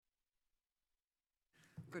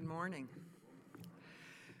Good morning.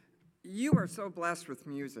 You are so blessed with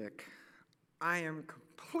music. I am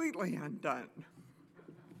completely undone.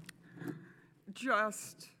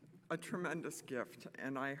 Just a tremendous gift,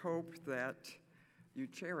 and I hope that you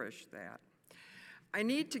cherish that. I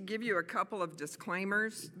need to give you a couple of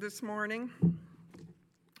disclaimers this morning.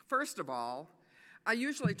 First of all, I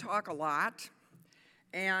usually talk a lot,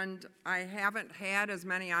 and I haven't had as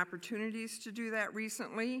many opportunities to do that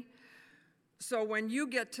recently. So when you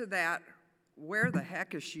get to that, where the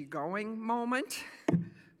heck is she going moment,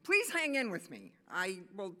 please hang in with me. I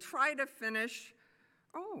will try to finish.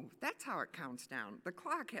 Oh, that's how it counts down. The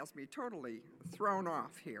clock has me totally thrown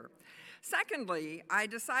off here. Secondly, I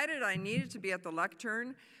decided I needed to be at the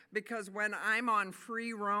lectern because when I'm on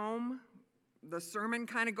free roam, the sermon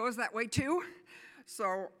kind of goes that way too.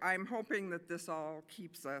 So I'm hoping that this all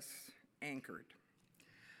keeps us anchored.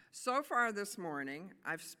 So far this morning,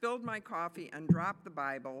 I've spilled my coffee and dropped the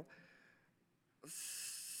Bible,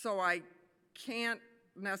 so I can't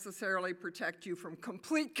necessarily protect you from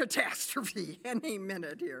complete catastrophe any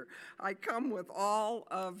minute here. I come with all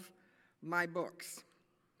of my books.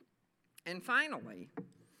 And finally,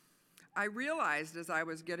 I realized as I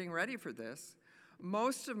was getting ready for this,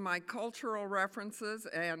 most of my cultural references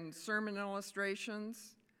and sermon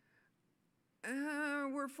illustrations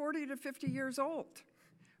were 40 to 50 years old.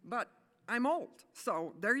 But I'm old,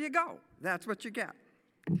 so there you go. That's what you get.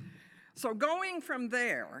 So going from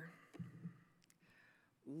there,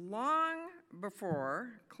 long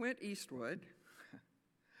before Clint Eastwood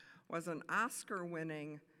was an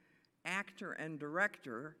Oscar-winning actor and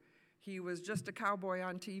director, he was just a cowboy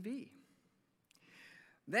on TV.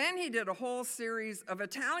 Then he did a whole series of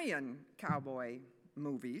Italian cowboy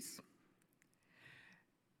movies.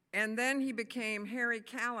 And then he became Harry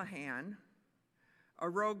Callahan, a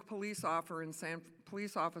rogue police officer in San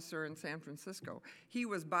Francisco. He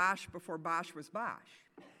was Bosch before Bosch was Bosch.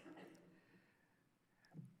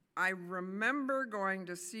 I remember going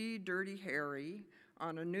to see Dirty Harry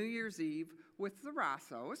on a New Year's Eve with the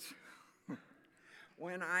Rossos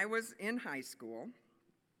when I was in high school.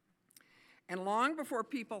 And long before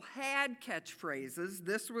people had catchphrases,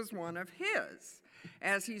 this was one of his.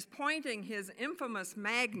 As he's pointing his infamous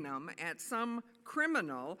magnum at some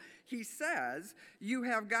criminal, he says, "You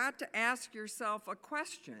have got to ask yourself a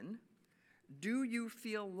question. Do you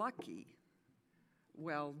feel lucky?"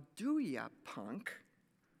 Well, do ya, punk?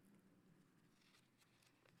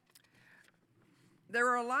 There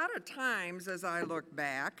are a lot of times as I look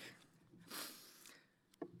back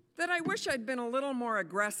that I wish I'd been a little more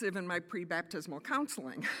aggressive in my pre-baptismal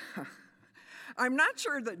counseling. I'm not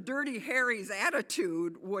sure that Dirty Harry's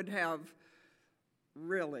attitude would have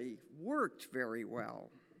really worked very well.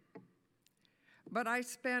 But I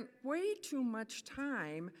spent way too much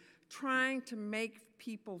time trying to make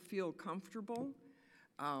people feel comfortable.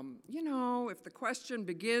 If the question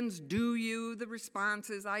begins, "Do you?" the response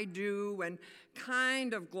is, "I do," and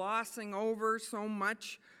kind of glossing over so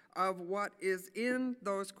much of what is in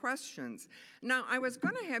those questions. Now, I was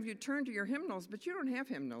going to have you turn to your hymnals, but you don't have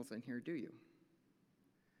hymnals in here, do you?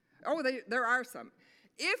 Oh, there are some.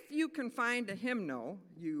 If you can find a hymnal,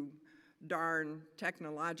 you darn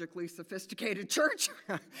technologically sophisticated church,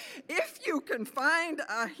 if you can find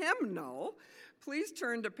a hymnal, please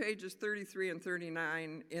turn to pages 33 and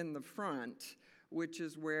 39 in the front, which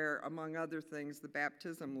is where, among other things, the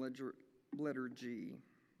baptism liturgy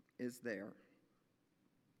is there.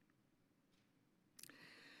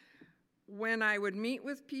 When I would meet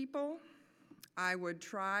with people, I would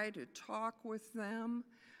try to talk with them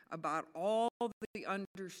about all the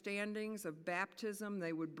understandings of baptism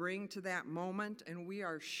they would bring to that moment, and we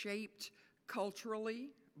are shaped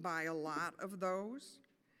culturally by a lot of those.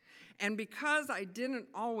 And because I didn't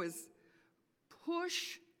always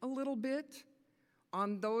push a little bit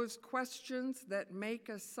on those questions that make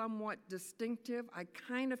us somewhat distinctive, I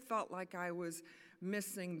kind of felt like I was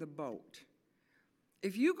missing the boat.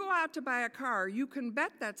 If you go out to buy a car, you can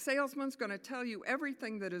bet that salesman's going to tell you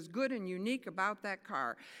everything that is good and unique about that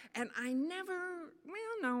car. And I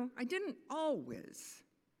didn't always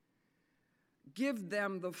give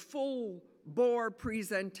them the full bore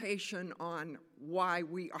presentation on why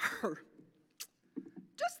we are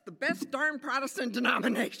just the best darn Protestant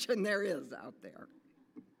denomination there is out there.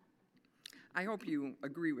 I hope you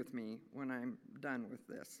agree with me when I'm done with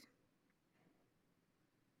this.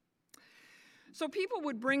 So people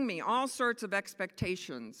would bring me all sorts of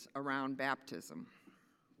expectations around baptism.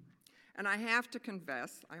 And I have to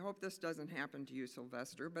confess, I hope this doesn't happen to you,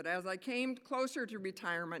 Sylvester, but as I came closer to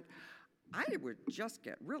retirement, I would just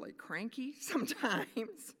get really cranky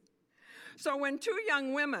sometimes. So when two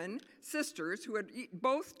young women, sisters, who had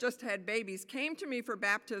both just had babies, came to me for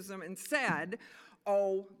baptism and said,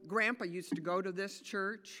 "Oh, Grandpa used to go to this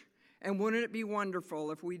church, and wouldn't it be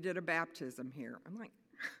wonderful if we did a baptism here?" I'm like,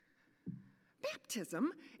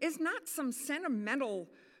 baptism is not some sentimental,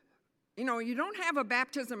 you don't have a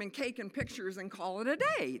baptism and cake and pictures and call it a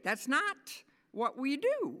day. That's not what we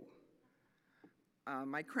do.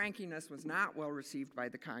 My crankiness was not well received by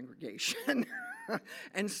the congregation,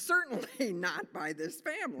 and certainly not by this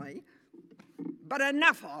family. But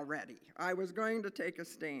enough already. I was going to take a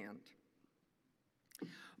stand.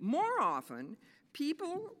 More often,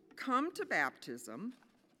 people come to baptism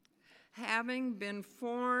having been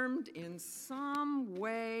formed in some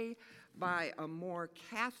way by a more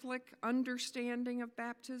Catholic understanding of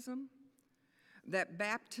baptism, that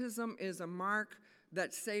baptism is a mark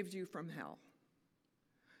that saves you from hell.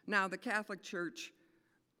 Now, the Catholic Church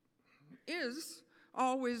is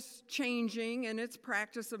always changing in its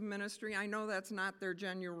practice of ministry. I know that's not their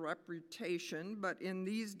genuine reputation, but in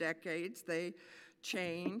these decades, they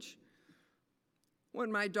change.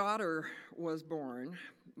 When my daughter was born,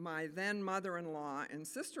 my then mother-in-law and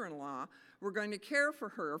sister-in-law were going to care for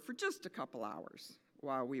her for just a couple hours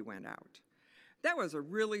while we went out. That was a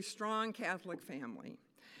really strong Catholic family.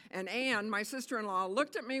 And Anne, my sister-in-law,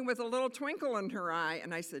 looked at me with a little twinkle in her eye,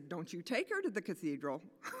 and I said, "Don't you take her to the cathedral."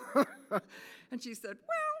 And she said,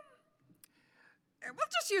 "Well, we'll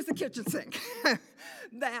just use the kitchen sink."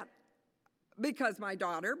 That, because my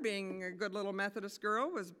daughter, being a good little Methodist girl,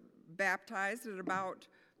 was baptized at about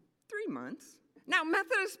 3 months. Now,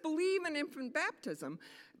 Methodists believe in infant baptism,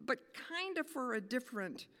 but kind of for a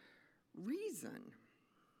different reason.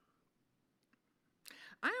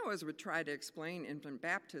 I always would try to explain infant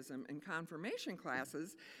baptism in confirmation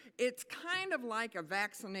classes. It's kind of like a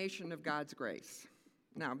vaccination of God's grace.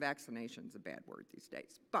 Now, vaccination's a bad word these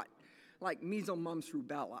days, but like measles, mumps,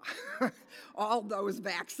 rubella, all those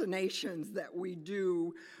vaccinations that we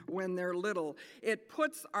do when they're little. It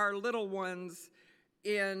puts our little ones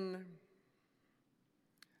in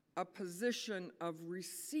a position of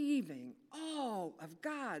receiving all of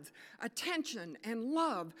God's attention and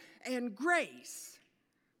love and grace.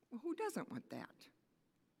 Well, who doesn't want that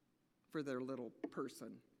for their little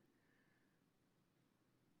person?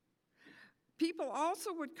 People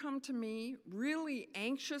also would come to me really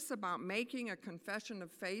anxious about making a confession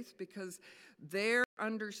of faith because their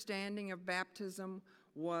understanding of baptism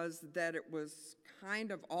was that it was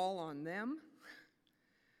kind of all on them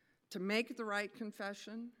to make the right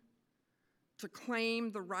confession, to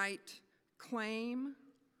claim the right claim.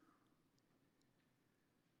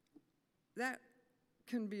 That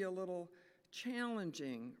can be a little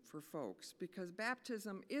challenging for folks because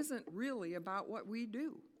baptism isn't really about what we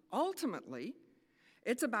do. Ultimately,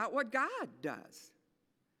 it's about what God does.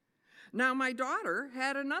 Now, my daughter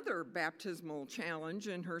had another baptismal challenge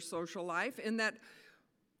in her social life in that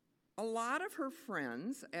a lot of her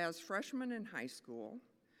friends as freshmen in high school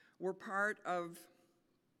were part of,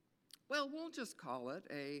 well, we'll just call it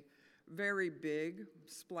a very big,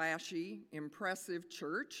 splashy, impressive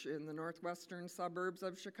church in the northwestern suburbs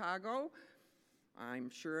of Chicago. I'm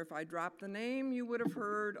sure if I dropped the name, you would have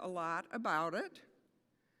heard a lot about it.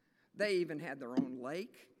 They even had their own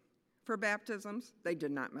lake for baptisms. They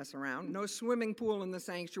did not mess around. No swimming pool in the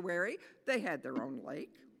sanctuary. They had their own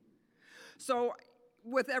lake. So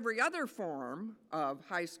with every other form of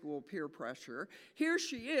high school peer pressure, here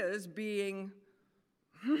she is being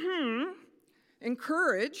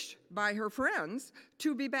encouraged by her friends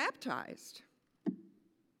to be baptized.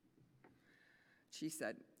 She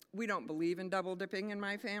said, "We don't believe in double dipping in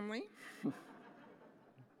my family."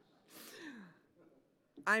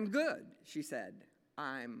 "I'm good," she said.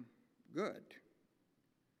 "I'm good."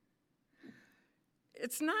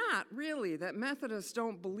 It's not really that Methodists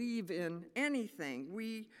don't believe in anything.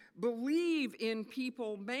 We believe in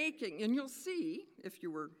people making, and you'll see, if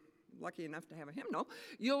you were lucky enough to have a hymnal,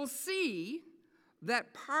 you'll see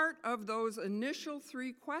that part of those initial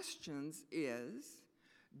 3 questions is,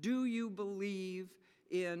 do you believe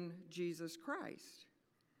in Jesus Christ?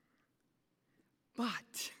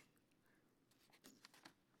 But,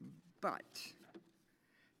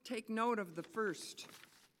 take note of the first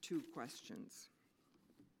 2 questions.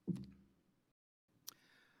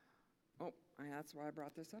 Oh, that's why I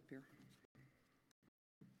brought this up here.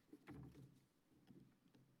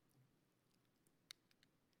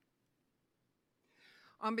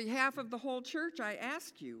 On behalf of the whole church, I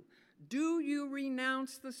ask you, do you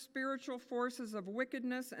renounce the spiritual forces of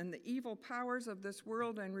wickedness and the evil powers of this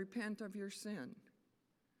world and repent of your sin?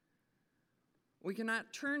 We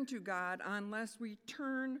cannot turn to God unless we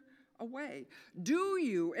turn away? Do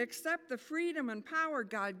you accept the freedom and power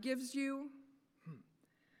God gives you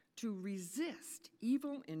to resist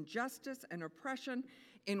evil, injustice, and oppression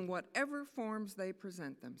in whatever forms they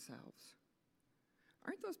present themselves?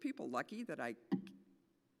 Aren't those people lucky that I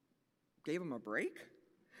gave them a break?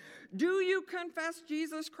 Do you confess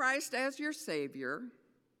Jesus Christ as your Savior?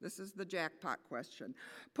 This is the jackpot question.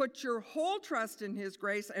 Put your whole trust in his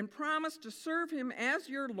grace and promise to serve him as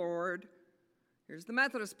your Lord. Here's the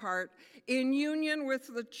Methodist part. In union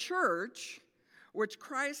with the church, which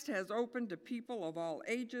Christ has opened to people of all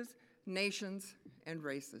ages, nations, and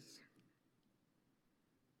races.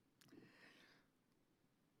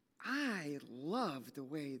 I love the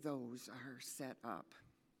way those are set up.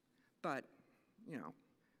 But,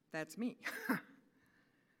 that's me.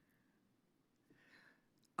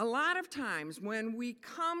 A lot of times when we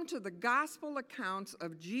come to the gospel accounts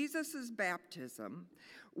of Jesus' baptism,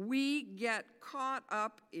 we get caught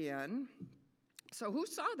up in, so who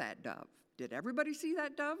saw that dove? Did everybody see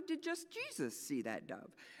that dove? Did just Jesus see that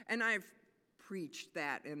dove? And I've preached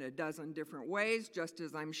that in a dozen different ways, just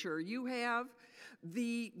as I'm sure you have.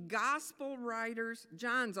 The gospel writers,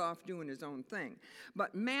 John's off doing his own thing,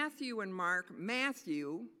 but Matthew and Mark,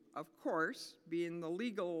 Matthew, of course, being the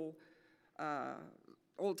legal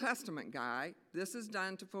Old Testament guy, this is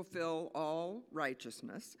done to fulfill all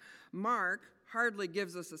righteousness. Mark hardly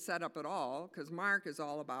gives us a setup at all, because Mark is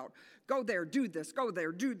all about, go there, do this, go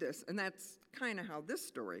there, do this, and that's kind of how this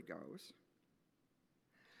story goes.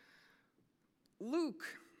 Luke,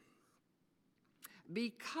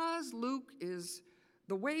 because Luke is,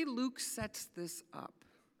 the way Luke sets this up,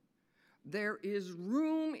 there is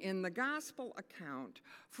room in the gospel account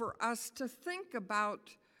for us to think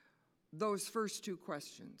about those first two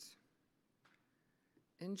questions.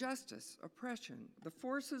 Injustice, oppression, the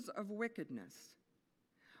forces of wickedness.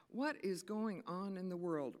 What is going on in the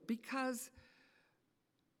world? Because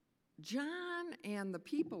John and the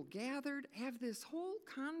people gathered have this whole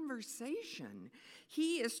conversation.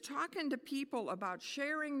 He is talking to people about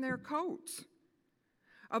sharing their coats,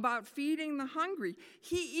 about feeding the hungry.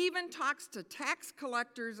 He even talks to tax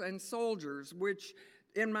collectors and soldiers, which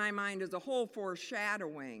in my mind is a whole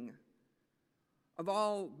foreshadowing of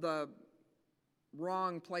all the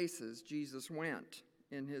wrong places Jesus went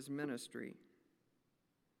in his ministry.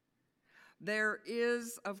 There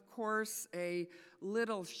is, of course, a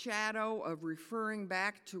little shadow of referring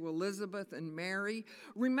back to Elizabeth and Mary.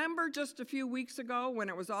 Remember just a few weeks ago when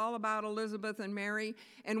it was all about Elizabeth and Mary,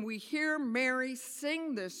 and we hear Mary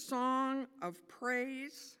sing this song of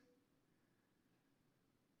praise?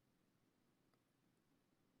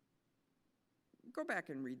 Go back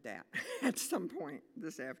and read that at some point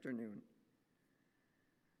this afternoon.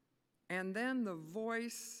 And then the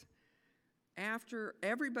voice, after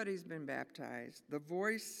everybody's been baptized, the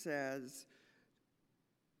voice says,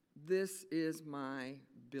 "This is my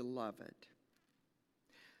beloved."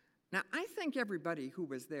 Now, I think everybody who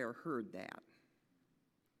was there heard that.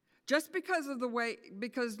 Just because of the way,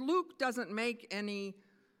 because Luke doesn't make any,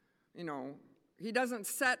 he doesn't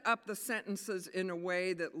set up the sentences in a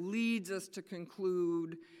way that leads us to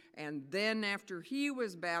conclude, and then after he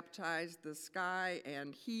was baptized, the sky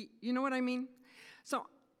and he, you know what I mean? So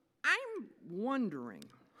I'm wondering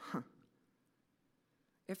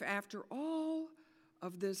if after all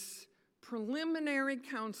of this preliminary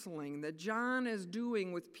counseling that John is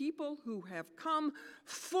doing with people who have come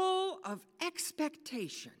full of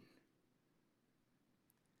expectation,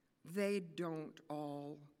 they don't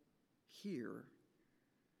all hear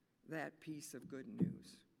that piece of good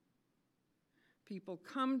news. People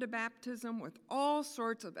come to baptism with all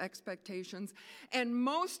sorts of expectations, and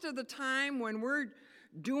most of the time when we're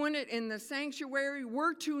doing it in the sanctuary,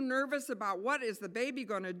 we're too nervous about what is the baby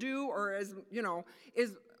going to do, or is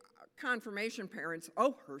confirmation parents,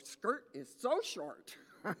 oh, her skirt is so short.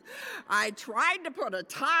 I tried to put a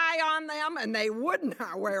tie on them and they would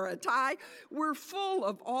not wear a tie. We're full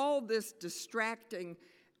of all this distracting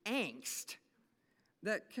angst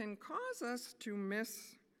that can cause us to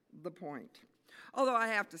miss the point. Although I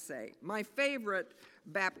have to say, my favorite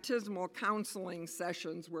baptismal counseling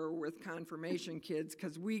sessions were with confirmation kids,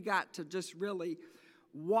 because we got to just really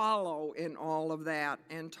wallow in all of that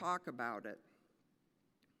and talk about it.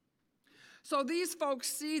 So these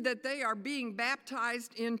folks see that they are being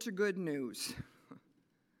baptized into good news.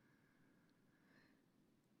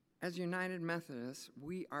 As United Methodists,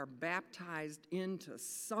 we are baptized into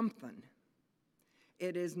something.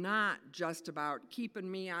 It is not just about keeping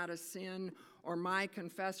me out of sin or my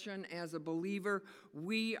confession as a believer.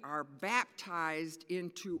 We are baptized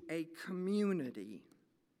into a community.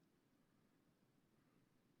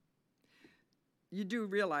 You do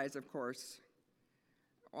realize, of course,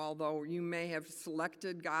 although you may have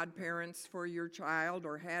selected godparents for your child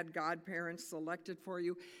or had godparents selected for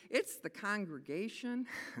you, it's the congregation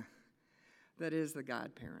that is the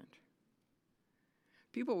godparent.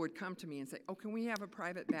 People would come to me and say, "Oh, can we have a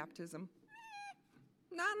private baptism?"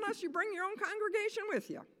 Not unless you bring your own congregation with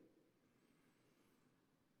you.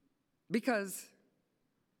 Because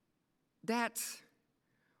that's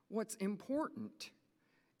what's important.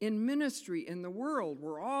 In ministry, in the world,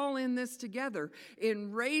 we're all in this together.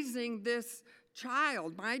 In raising this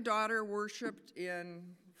child, my daughter worshiped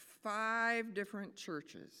in 5 different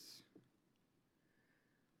churches.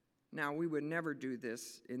 Now, we would never do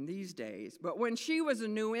this in these days, but when she was a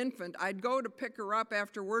new infant, I'd go to pick her up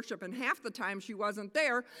after worship, and half the time she wasn't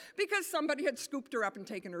there because somebody had scooped her up and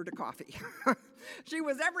taken her to coffee. She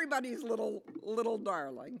was everybody's little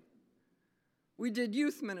darling. We did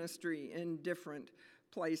youth ministry in different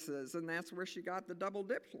places, and that's where she got the double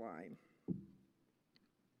dip line.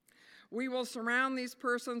 We will surround these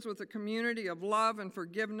persons with a community of love and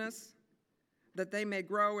forgiveness, that they may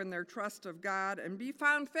grow in their trust of God and be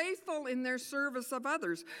found faithful in their service of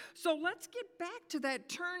others. So let's get back to that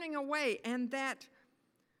turning away and that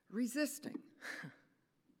resisting.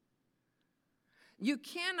 You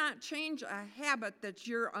cannot change a habit that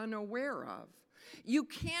you're unaware of. You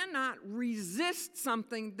cannot resist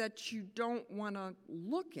something that you don't want to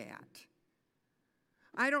look at.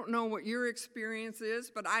 I don't know what your experience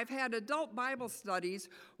is, but I've had adult Bible studies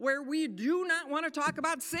where we do not want to talk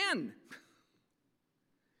about sin.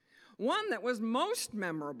 One that was most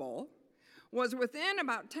memorable was within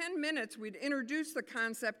about 10 minutes, we'd introduced the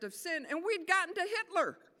concept of sin, and we'd gotten to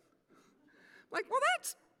Hitler. Like, well,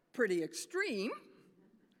 that's pretty extreme.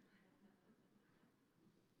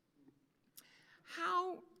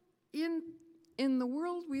 How in the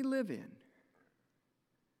world we live in,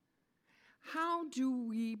 how do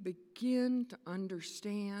we begin to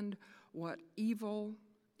understand what evil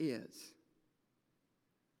is?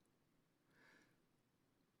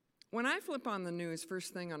 When I flip on the news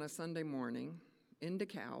first thing on a Sunday morning in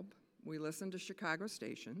DeKalb, we listen to Chicago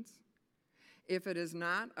stations. If it is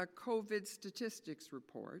not a COVID statistics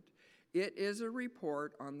report, it is a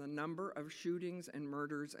report on the number of shootings and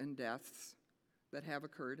murders and deaths that have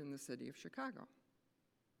occurred in the city of Chicago.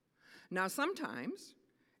 Now, sometimes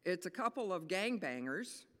it's a couple of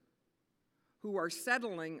gangbangers who are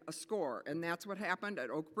settling a score, and that's what happened at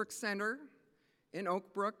Oakbrook Center in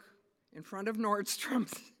Oakbrook in front of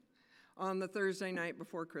Nordstrom's on the Thursday night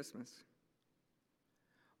before Christmas.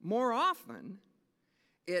 More often,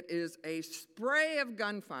 it is a spray of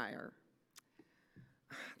gunfire.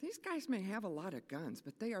 These guys may have a lot of guns,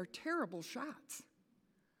 but they are terrible shots.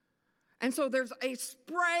 And so there's a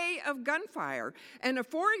spray of gunfire, and a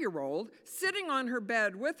 4-year-old sitting on her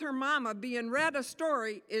bed with her mama being read a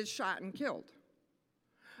story is shot and killed.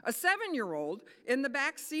 A 7-year-old in the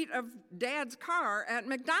back seat of dad's car at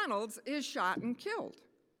McDonald's is shot and killed.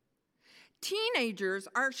 Teenagers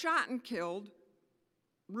are shot and killed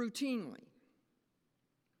routinely.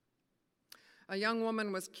 A young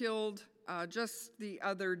woman was killed just the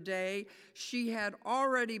other day. She had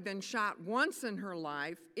already been shot once in her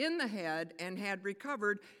life in the head and had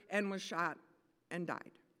recovered and was shot and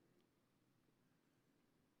died.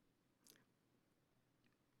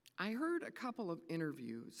 I heard a couple of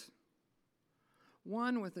interviews,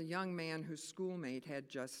 one with a young man whose schoolmate had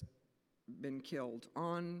just been killed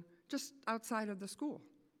just outside of the school.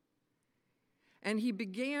 And he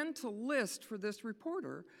began to list for this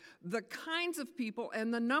reporter the kinds of people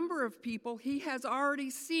and the number of people he has already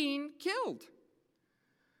seen killed.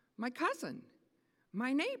 My cousin,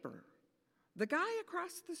 my neighbor, the guy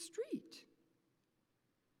across the street,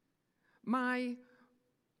 my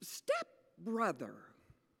stepbrother.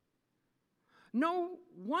 No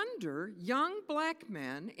wonder young black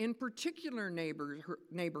men in particular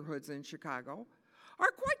neighborhoods in Chicago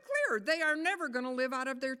are quite clear they are never going to live out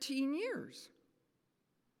of their teen years.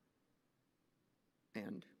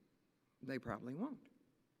 And they probably won't.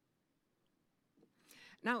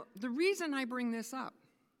 Now, the reason I bring this up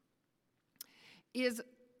is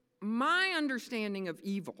my understanding of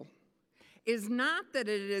evil is not that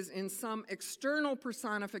it is in some external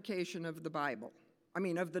personification of the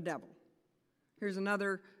of the devil. Here's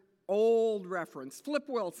another old reference, Flip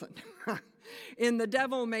Wilson. In The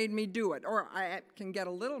Devil Made Me Do It, or I can get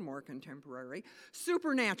a little more contemporary,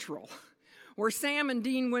 Supernatural, where Sam and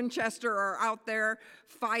Dean Winchester are out there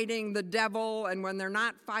fighting the devil, and when they're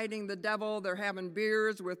not fighting the devil, they're having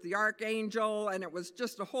beers with the archangel, and it was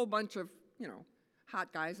just a whole bunch of,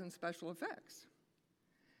 hot guys in special effects.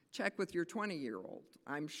 Check with your 20-year-old.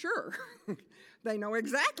 I'm sure they know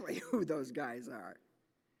exactly who those guys are.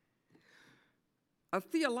 A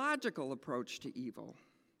theological approach to evil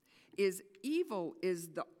is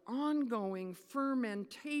the ongoing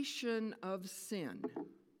fermentation of sin.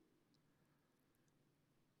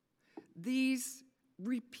 These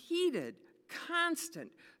repeated,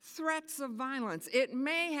 constant threats of violence. It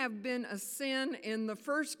may have been a sin in the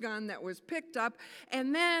first gun that was picked up,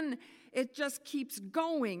 and then it just keeps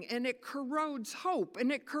going, and it corrodes hope,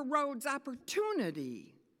 and it corrodes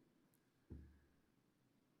opportunity.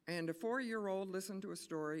 And a 4-year-old, listened to a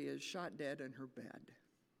story, is shot dead in her bed.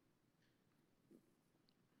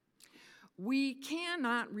 We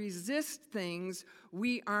cannot resist things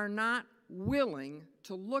we are not willing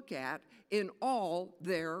to look at in all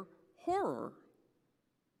their horror.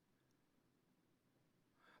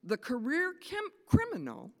 The career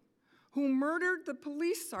criminal who murdered the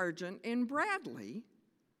police sergeant in Bradley,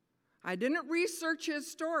 I didn't research his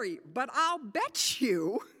story, but I'll bet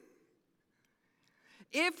you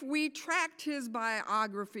if we tracked his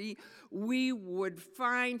biography, we would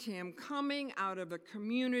find him coming out of a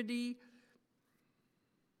community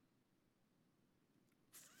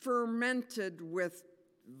fermented with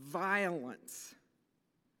violence.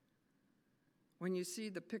 When you see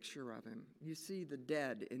the picture of him, you see the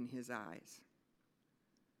dead in his eyes.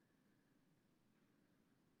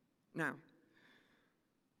 Now,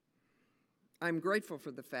 I'm grateful for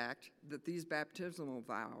the fact that these baptismal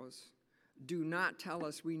vows do not tell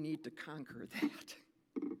us we need to conquer that.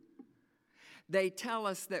 They tell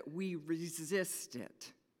us that we resist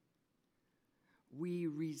it. We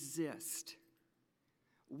resist.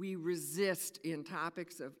 We resist in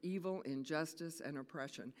topics of evil, injustice, and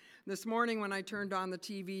oppression. This morning when I turned on the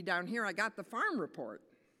TV down here, I got the farm report.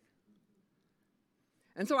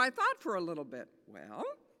 And so I thought for a little bit, well,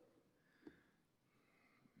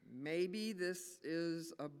 maybe this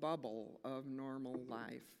is a bubble of normal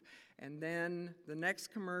life. And then the next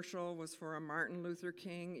commercial was for a Martin Luther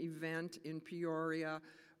King event in Peoria,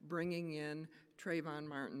 bringing in Trayvon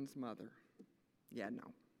Martin's mother. Yeah,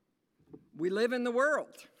 no. We live in the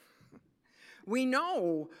world. We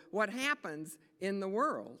know what happens in the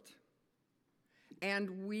world.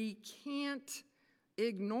 And we can't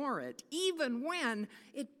ignore it, even when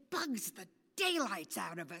it bugs the daylights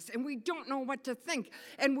out of us and we don't know what to think.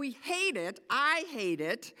 And we hate it, I hate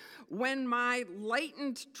it, when my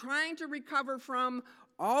latent trying to recover from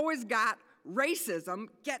always got racism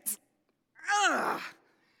gets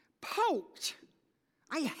poked.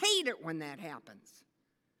 I hate it when that happens.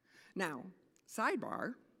 Now,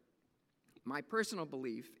 sidebar, my personal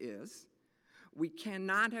belief is we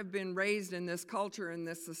cannot have been raised in this culture, in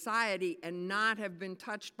this society, and not have been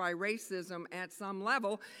touched by racism at some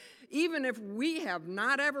level, even if we have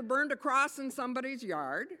not ever burned a cross in somebody's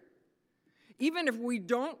yard, even if we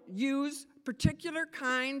don't use particular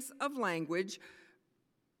kinds of language.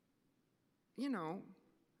 You know,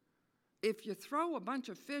 if you throw a bunch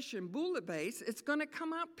of fish in bouillabaisse, it's going to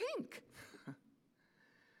come out pink.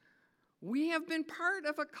 We have been part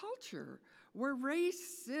of a culture where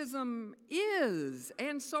racism is,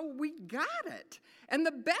 and so we got it. And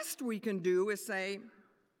the best we can do is say,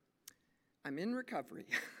 I'm in recovery.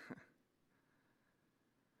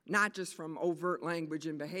 Not just from overt language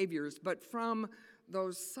and behaviors, but from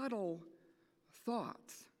those subtle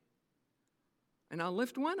thoughts. And I'll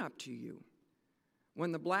lift one up to you.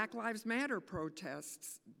 When the Black Lives Matter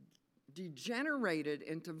protests degenerated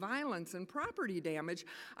into violence and property damage,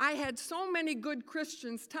 I had so many good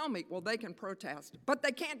Christians tell me, well, they can protest, but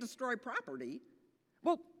they can't destroy property.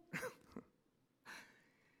 Well,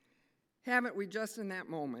 haven't we just in that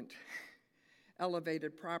moment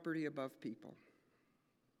elevated property above people?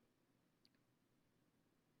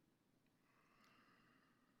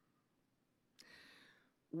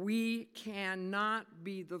 We cannot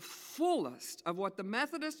be the fullest of what the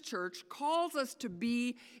Methodist Church calls us to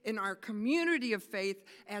be in our community of faith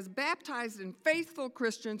as baptized and faithful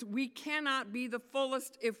Christians. We cannot be the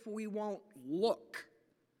fullest if we won't look.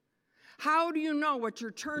 How do you know what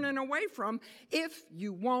you're turning away from if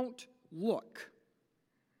you won't look?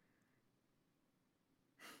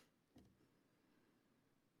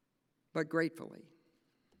 But gratefully,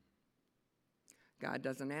 God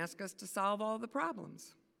doesn't ask us to solve all the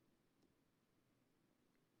problems.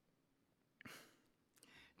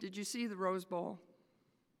 Did you see the Rose Bowl?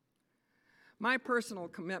 My personal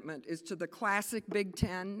commitment is to the classic Big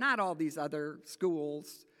Ten, not all these other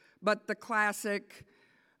schools, but the classic,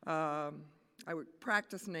 I would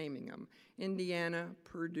practice naming them: Indiana,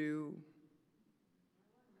 Purdue,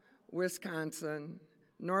 Wisconsin,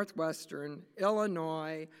 Northwestern,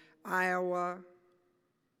 Illinois, Iowa,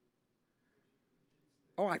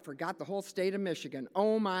 Oh, I forgot the whole state of Michigan.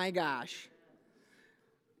 Oh my gosh.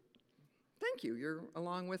 Thank you, you're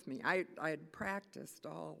along with me. I had practiced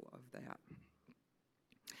all of that.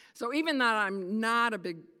 So even though I'm not a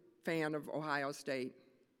big fan of Ohio State,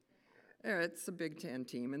 it's a Big Ten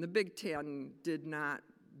team, and the Big Ten did not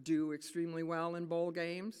do extremely well in bowl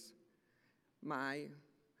games. My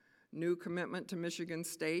new commitment to Michigan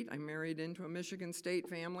State, I married into a Michigan State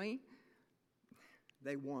family.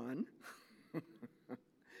 They won.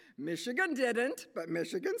 Michigan didn't, but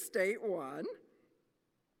Michigan State won.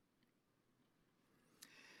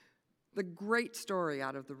 The great story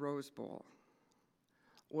out of the Rose Bowl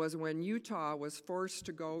was when Utah was forced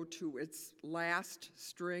to go to its last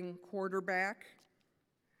string quarterback,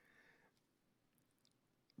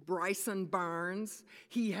 Bryson Barnes.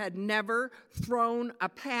 He had never thrown a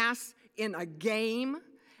pass in a game,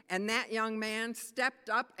 and that young man stepped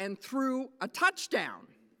up and threw a touchdown.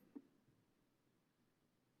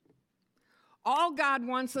 All God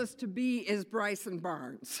wants us to be is Bryson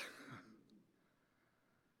Barnes.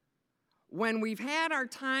 When we've had our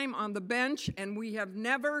time on the bench and we have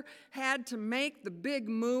never had to make the big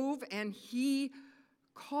move, and he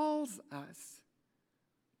calls us,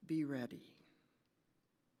 be ready.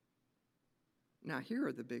 Now, here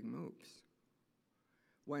are the big moves.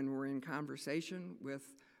 When we're in conversation with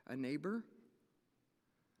a neighbor,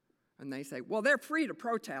 and they say, well, they're free to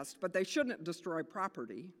protest, but they shouldn't destroy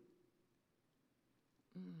property.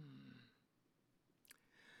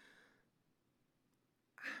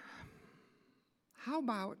 How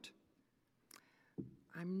about,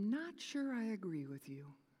 I'm not sure I agree with you.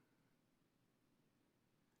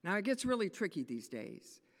 Now, it gets really tricky these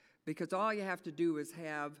days because all you have to do is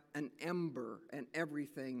have an ember and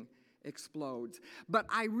everything explodes. But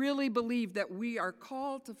I really believe that we are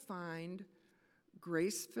called to find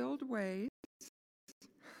grace-filled ways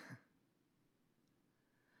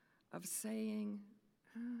of saying,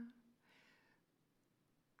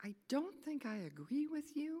 I don't think I agree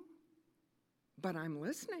with you, but I'm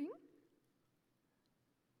listening.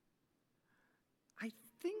 I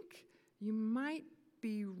think you might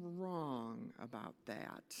be wrong about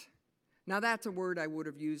that. Now, that's a word I would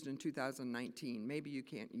have used in 2019. Maybe you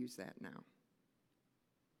can't use that now.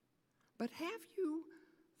 But have you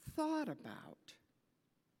thought about?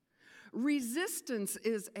 Resistance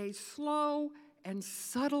is a slow and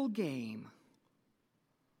subtle game.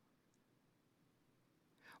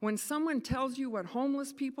 When someone tells you what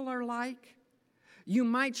homeless people are like, you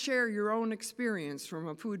might share your own experience from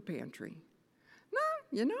a food pantry.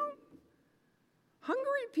 No,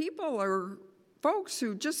 hungry people are folks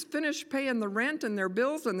who just finished paying the rent and their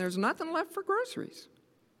bills and there's nothing left for groceries.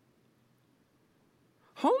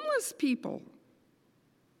 Homeless people.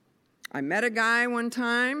 I met a guy one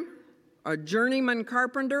time, a journeyman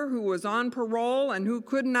carpenter who was on parole and who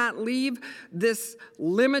could not leave this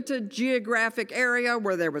limited geographic area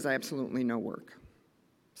where there was absolutely no work.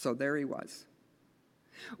 So there he was.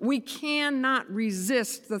 We cannot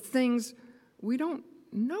resist the things we don't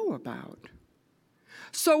know about.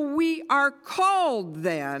 So we are called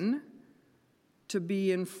then to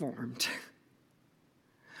be informed,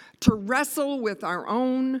 to wrestle with our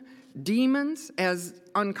own demons, as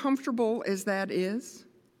uncomfortable as that is.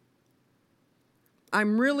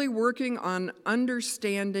 I'm really working on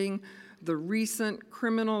understanding the recent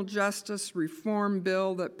criminal justice reform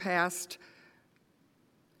bill that passed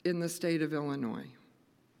in the state of Illinois.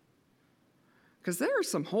 Because there are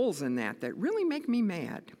some holes in that really make me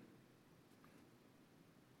mad.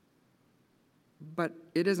 But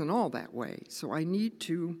it isn't all that way, so I need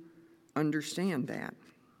to understand that.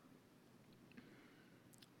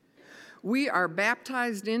 We are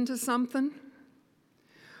baptized into something.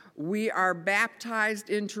 We are baptized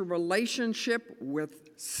into relationship with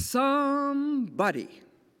somebody,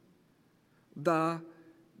 the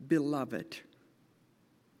beloved.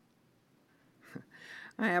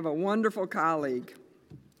 I have a wonderful colleague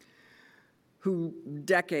who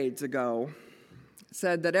decades ago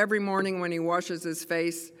said that every morning when he washes his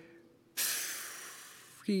face,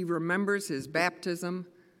 he remembers his baptism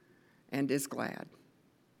and is glad.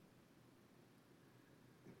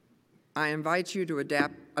 I invite you to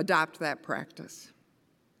adopt that practice.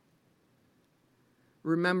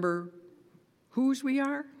 Remember whose we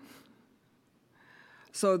are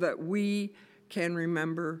so that we can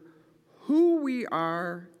remember who we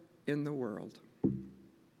are in the world.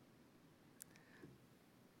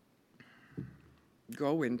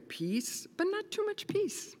 Go in peace, but not too much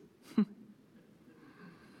peace.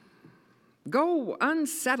 Go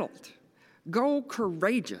unsettled. Go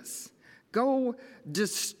courageous. Go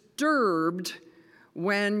disturbed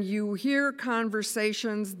when you hear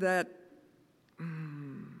conversations that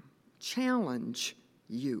challenge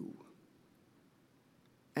you.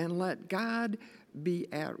 And let God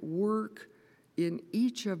be at work in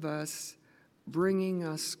each of us, bringing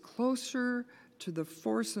us closer to the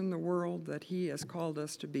force in the world that He has called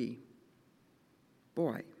us to be.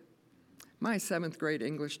 Boy, my 7th grade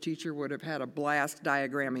English teacher would have had a blast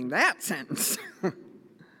diagramming that sentence.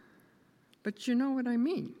 But you know what I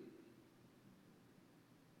mean.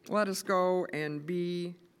 Let us go and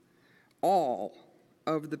be all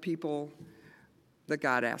of the people that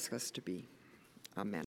God asks us to be. Amen.